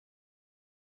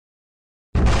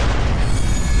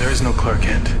is no Clark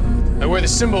Kent. I wear the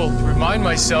symbol to remind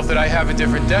myself that I have a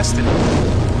different destiny.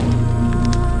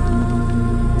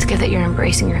 It's good that you're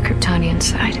embracing your Kryptonian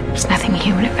side. There's nothing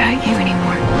human about you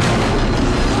anymore.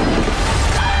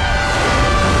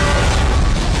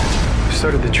 I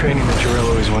started the training that Jor-El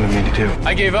always wanted me to do.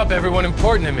 I gave up everyone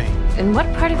important to me. And what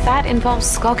part of that involves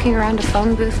skulking around a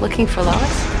phone booth looking for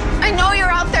Lois? I know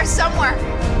you're out there somewhere.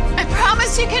 I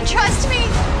promise you can trust me.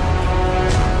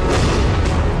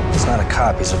 He's not a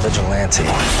cop, he's a vigilante.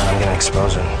 And I'm gonna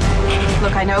expose him.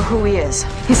 Look, I know who he is.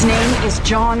 His name is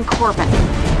John Corbin.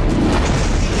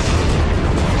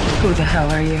 Who the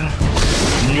hell are you?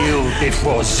 Knew it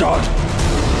was Zod.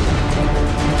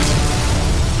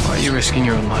 Why are you risking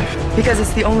your own life? Because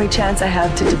it's the only chance I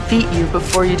have to defeat you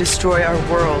before you destroy our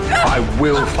world. I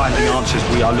will find the answers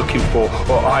we are looking for,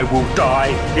 or I will die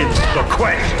in the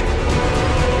quest.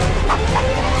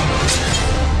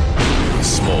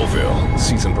 Smallville.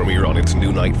 Season premiere on its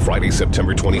new night, Friday,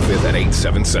 September 25th at 8,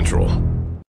 7 Central.